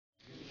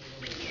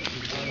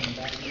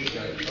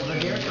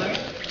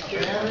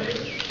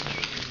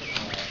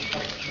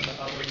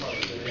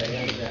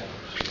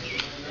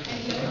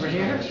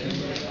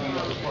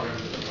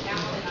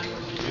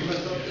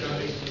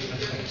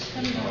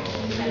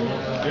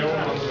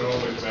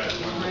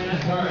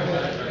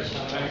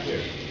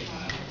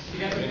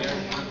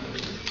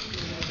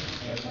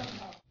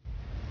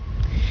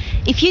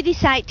If you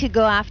decide to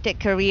go after a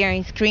career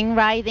in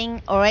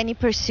screenwriting or any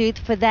pursuit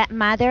for that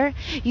matter,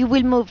 you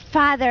will move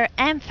farther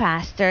and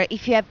faster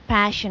if you have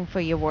passion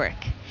for your work.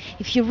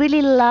 If you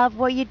really love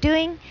what you're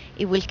doing,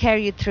 it will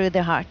carry you through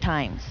the hard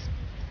times.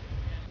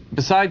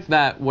 Besides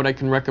that, what I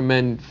can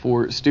recommend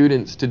for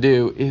students to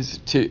do is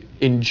to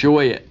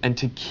enjoy it and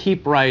to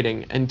keep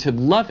writing and to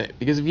love it.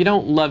 Because if you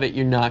don't love it,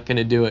 you're not going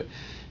to do it.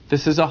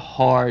 This is a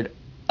hard,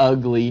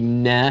 ugly,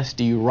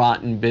 nasty,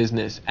 rotten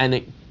business,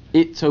 and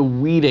it's a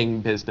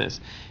weeding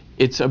business.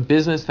 It's a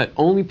business that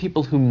only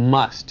people who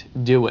must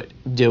do it,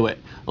 do it.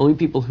 Only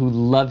people who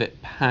love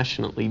it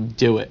passionately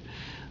do it.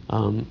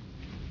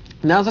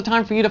 Now's the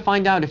time for you to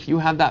find out if you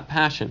have that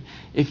passion.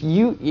 And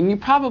you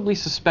probably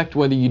suspect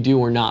whether you do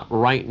or not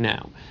right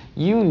now.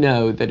 You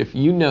know that if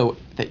you know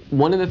that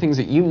one of the things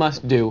that you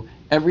must do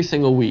every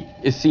single week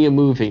is see a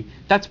movie,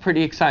 that's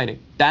pretty exciting.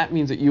 That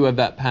means that you have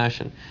that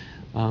passion.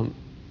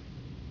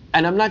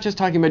 And I'm not just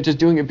talking about just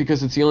doing it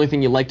because it's the only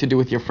thing you like to do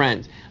with your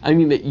friends. I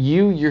mean that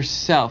you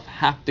yourself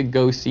have to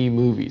go see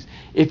movies.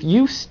 If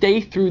you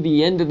stay through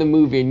the end of the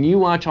movie and you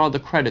watch all the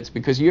credits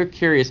because you're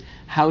curious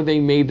how they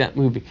made that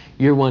movie,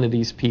 you're one of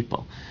these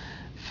people.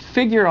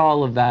 Figure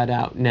all of that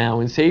out now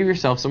and save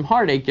yourself some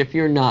heartache if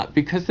you're not,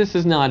 because this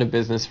is not a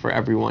business for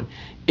everyone.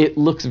 It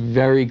looks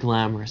very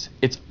glamorous.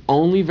 It's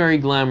only very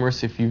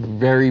glamorous if you're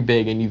very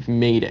big and you've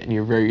made it and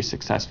you're very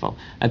successful.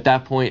 At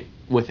that point,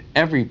 with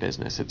every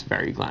business, it's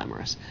very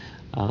glamorous.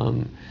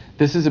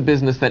 This is a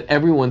business that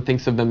everyone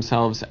thinks of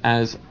themselves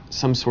as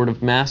some sort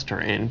of master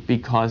in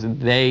because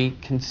they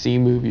can see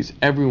movies.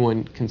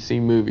 Everyone can see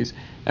movies.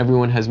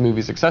 Everyone has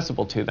movies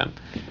accessible to them.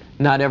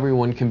 Not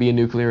everyone can be a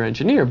nuclear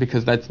engineer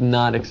because that's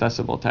not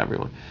accessible to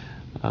everyone.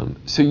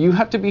 So you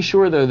have to be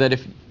sure, though, that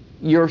if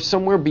you're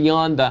somewhere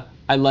beyond the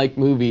I like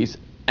movies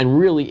and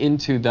really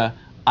into the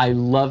I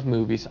love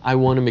movies, I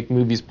want to make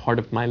movies part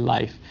of my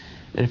life.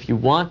 And if you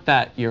want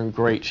that, you're in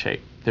great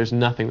shape. There's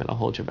nothing that'll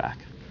hold you back.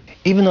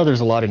 Even though there's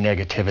a lot of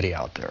negativity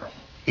out there,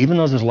 even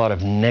though there's a lot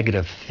of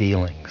negative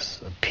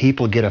feelings,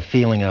 people get a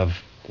feeling of,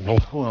 well,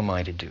 who am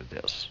I to do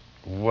this?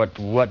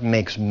 What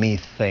makes me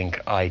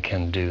think I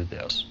can do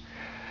this?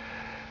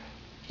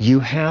 You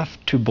have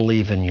to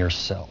believe in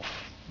yourself.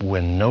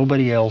 When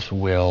nobody else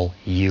will,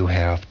 you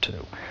have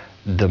to.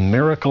 The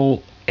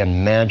miracle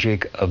and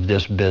magic of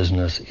this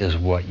business is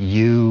what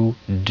you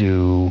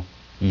do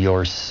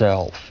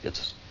yourself.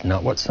 It's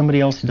not what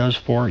somebody else does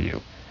for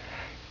you.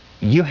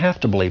 You have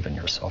to believe in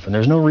yourself, and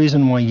there's no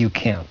reason why you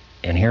can't,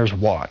 and here's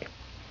why.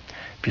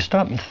 If you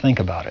stop and think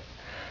about it,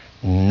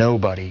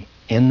 nobody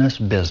in this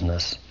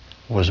business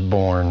was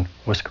born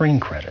with screen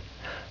credit.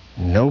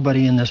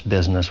 Nobody in this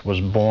business was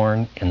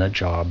born in the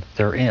job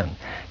they're in.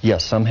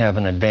 Yes, some have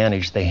an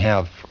advantage. They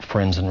have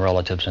friends and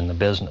relatives in the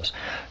business.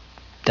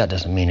 That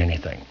doesn't mean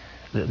anything.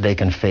 They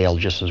can fail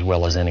just as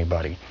well as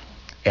anybody,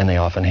 and they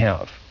often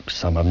have.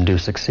 Some of them do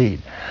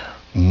succeed.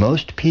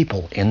 Most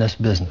people in this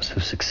business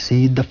who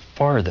succeed the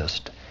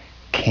farthest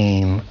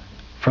came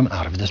from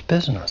out of this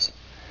business.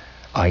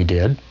 I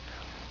did.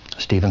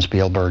 Steven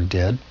Spielberg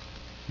did.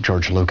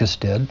 George Lucas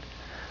did.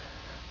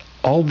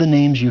 All the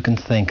names you can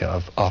think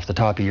of off the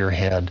top of your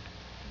head,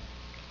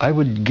 I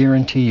would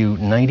guarantee you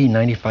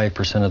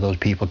 90-95% of those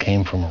people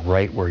came from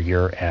right where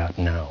you're at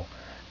now.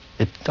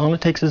 All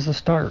it takes is a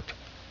start.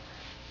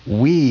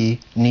 We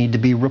need to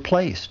be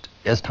replaced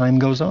as time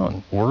goes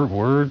on.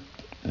 We're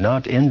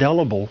not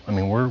indelible. I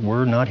mean,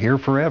 we're not here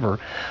forever.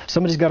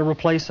 Somebody's got to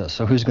replace us,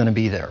 so who's going to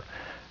be there?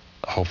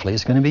 Hopefully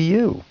it's going to be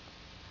you.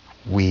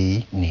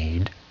 We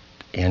need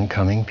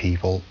incoming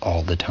people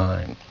all the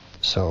time,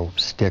 so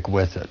stick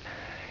with it.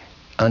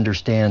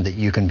 Understand that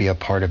you can be a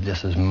part of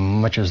this as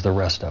much as the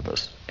rest of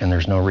us, and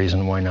there's no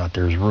reason why not.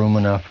 There's room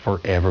enough for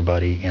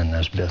everybody in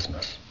this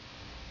business.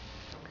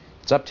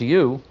 It's up to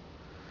you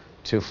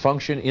to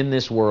function in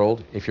this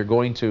world, if you're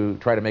going to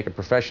try to make a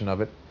profession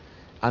of it,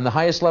 on the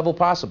highest level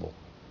possible.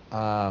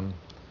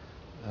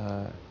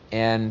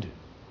 And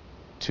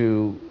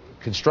to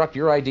construct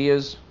your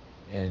ideas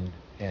and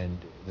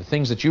the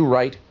things that you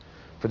write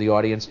for the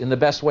audience in the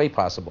best way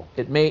possible.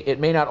 It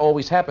may not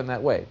always happen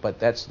that way, but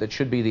that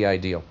should be the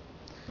ideal.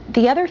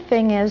 The other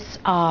thing is,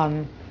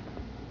 in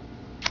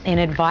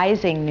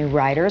advising new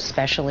writers,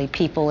 especially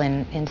people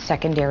in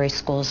secondary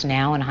schools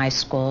now and high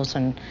schools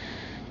and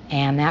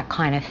that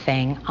kind of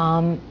thing,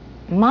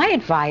 my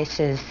advice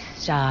is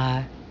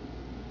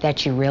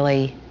that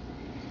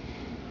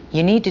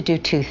you need to do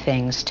two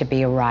things to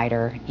be a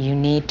writer. You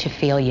need to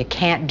feel you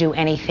can't do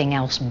anything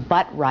else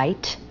but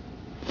write,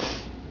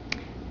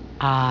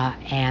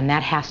 and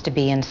that has to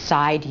be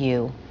inside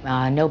you.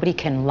 Nobody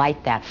can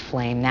light that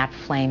flame. That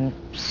flame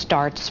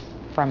starts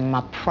from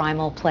a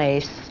primal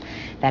place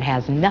that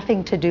has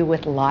nothing to do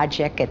with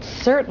logic. It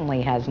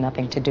certainly has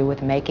nothing to do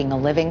with making a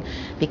living,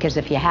 because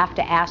if you have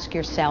to ask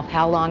yourself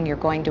how long you're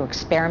going to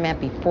experiment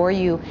before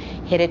you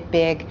hit it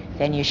big,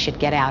 then you should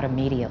get out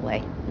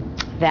immediately.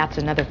 That's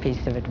another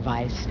piece of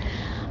advice.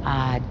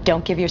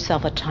 Don't give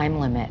yourself a time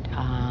limit.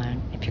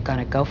 If you're going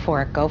to go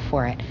for it, go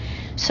for it.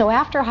 So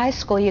after high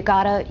school, you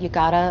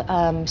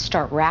gotta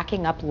start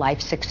racking up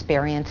life's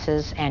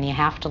experiences, and you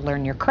have to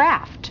learn your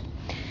craft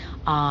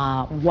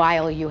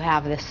while you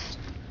have this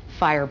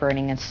fire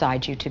burning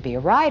inside you to be a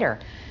writer.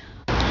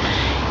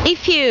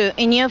 If you,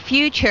 in your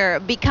future,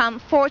 become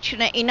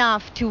fortunate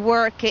enough to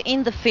work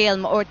in the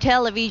film or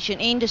television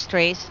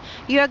industries,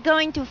 you are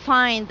going to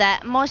find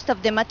that most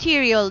of the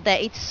material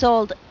that is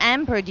sold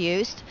and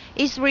produced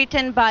is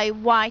written by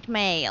white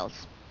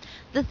males.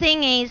 The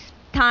thing is,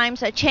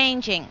 times are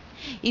changing.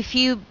 If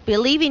you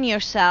believe in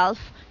yourself,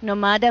 no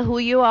matter who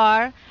you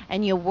are,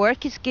 and your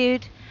work is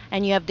good,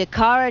 and you have the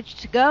courage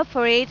to go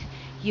for it,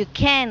 you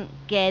can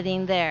get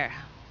in there.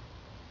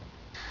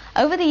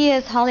 Over the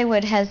years,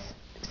 Hollywood has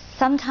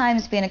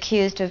sometimes been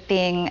accused of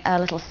being a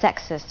little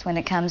sexist when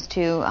it comes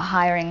to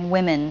hiring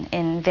women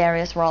in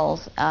various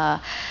roles.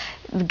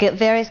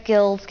 Various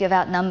guilds give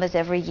out numbers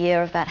every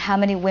year about how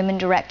many women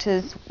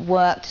directors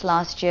worked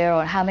last year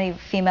or how many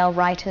female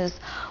writers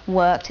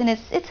worked, and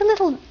it's a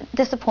little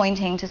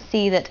disappointing to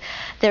see that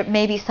there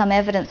may be some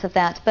evidence of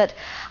that. But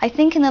I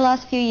think in the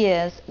last few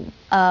years,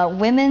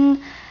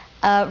 women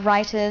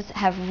writers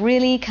have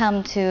really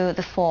come to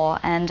the fore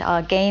and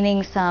are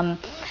gaining some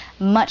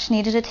much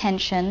needed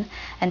attention,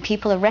 and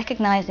people are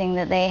recognizing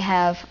that they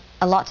have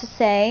a lot to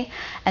say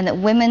and that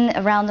women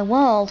around the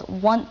world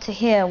want to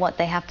hear what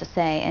they have to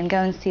say and go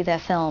and see their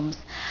films.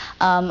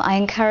 I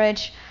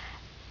encourage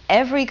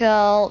every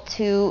girl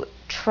to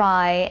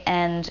try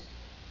and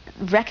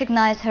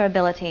recognize her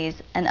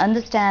abilities and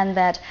understand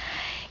that,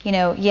 you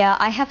know, yeah,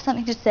 I have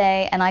something to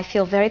say and I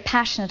feel very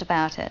passionate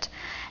about it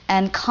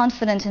and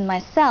confident in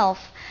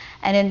myself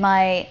and in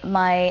my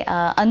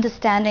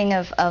understanding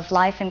of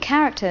life and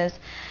characters.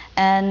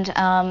 And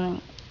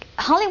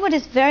Hollywood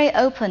is very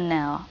open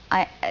now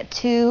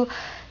to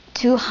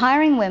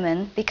hiring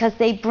women because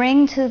they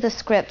bring to the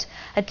script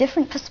a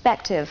different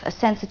perspective, a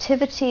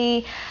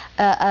sensitivity,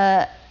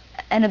 an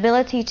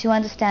ability to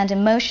understand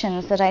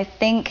emotions that I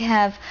think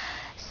have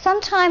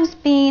sometimes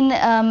been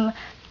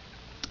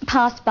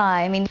passed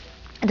by. I mean,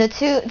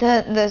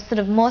 the sort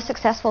of more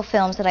successful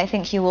films that I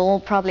think you will all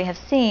probably have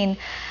seen,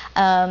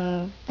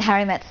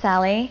 Harry Met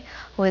Sally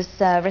was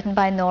written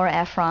by Nora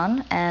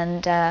Ephron,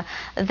 and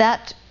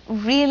that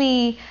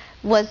really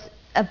was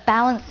a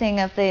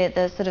balancing of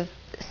the sort of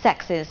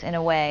sexes in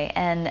a way,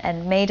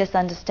 and made us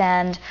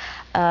understand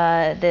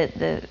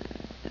the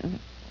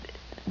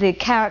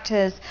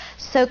characters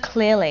so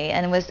clearly,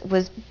 and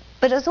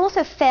but it was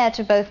also fair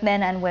to both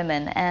men and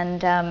women.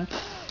 And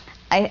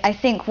I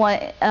think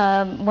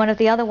one of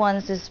the other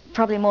ones is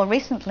probably more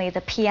recently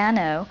The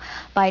Piano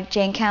by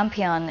Jane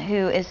Campion,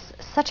 who is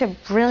such a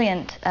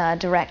brilliant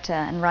director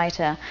and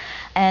writer,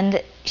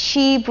 and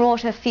she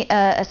brought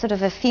a sort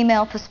of a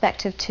female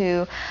perspective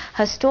to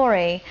her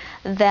story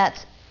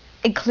that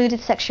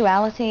included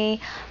sexuality,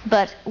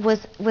 but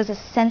was a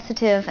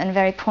sensitive and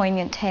very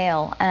poignant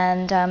tale.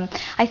 And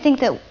I think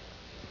that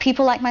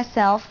people like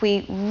myself,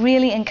 we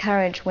really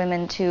encourage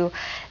women to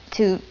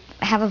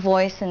have a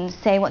voice and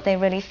say what they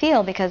really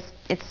feel, because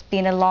it's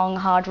been a long,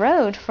 hard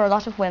road for a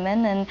lot of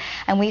women,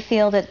 and we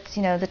feel that,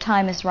 you know, the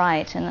time is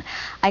right. And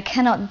I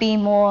cannot be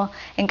more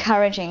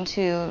encouraging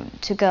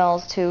to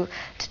girls to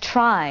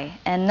try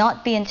and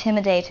not be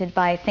intimidated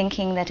by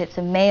thinking that it's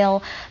a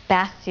male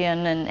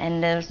bastion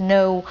and there's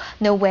no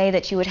way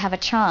that you would have a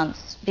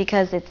chance,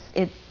 because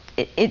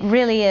it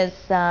really is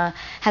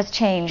has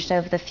changed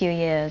over the few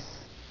years.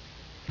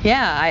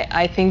 Yeah,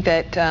 I think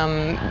that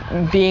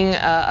being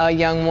a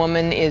young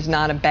woman is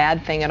not a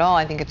bad thing at all.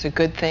 I think it's a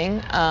good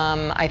thing.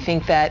 I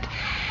think that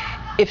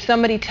if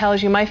somebody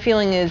tells you, my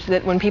feeling is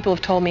that when people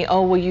have told me,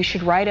 oh, well, you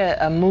should write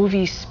a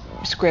movie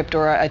script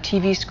or a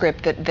TV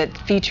script that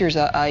features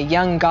a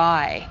young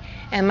guy.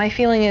 And my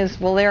feeling is,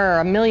 well, there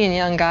are a million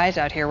young guys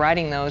out here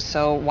writing those,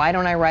 so why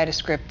don't I write a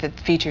script that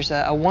features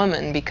a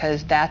woman,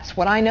 because that's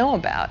what I know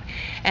about.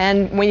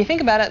 And when you think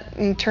about it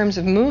in terms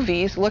of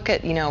movies, look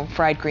at, you know,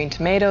 Fried Green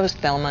Tomatoes,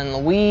 Thelma and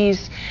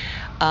Louise.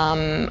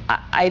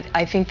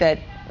 I think that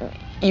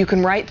you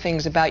can write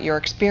things about your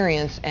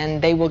experience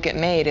and they will get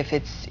made if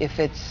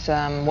it's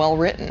well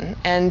written.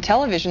 And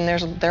television,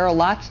 there are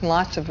lots and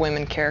lots of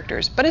women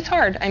characters, but it's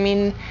hard. I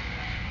mean,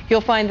 you'll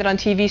find that on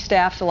TV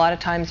staffs, a lot of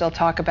times they'll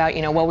talk about,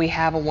 you know, well, we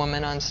have a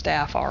woman on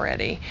staff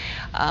already.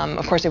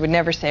 Of course, they would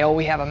never say, oh,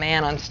 we have a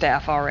man on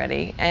staff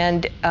already.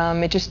 And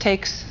it just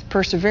takes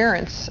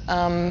perseverance.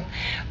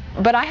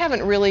 But I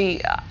haven't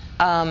really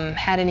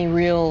had any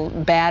real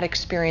bad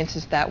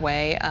experiences that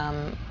way.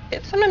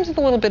 Sometimes it's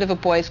a little bit of a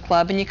boys'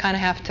 club, and you kind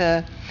of have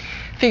to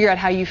figure out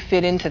how you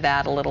fit into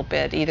that a little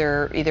bit,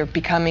 either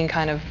becoming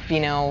kind of, you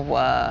know,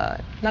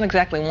 not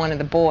exactly one of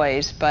the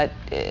boys, but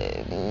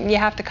you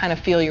have to kind of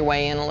feel your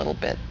way in a little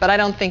bit. But I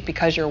don't think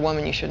because you're a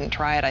woman you shouldn't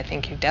try it. I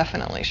think you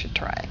definitely should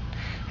try it.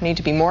 There need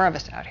to be more of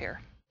us out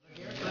here.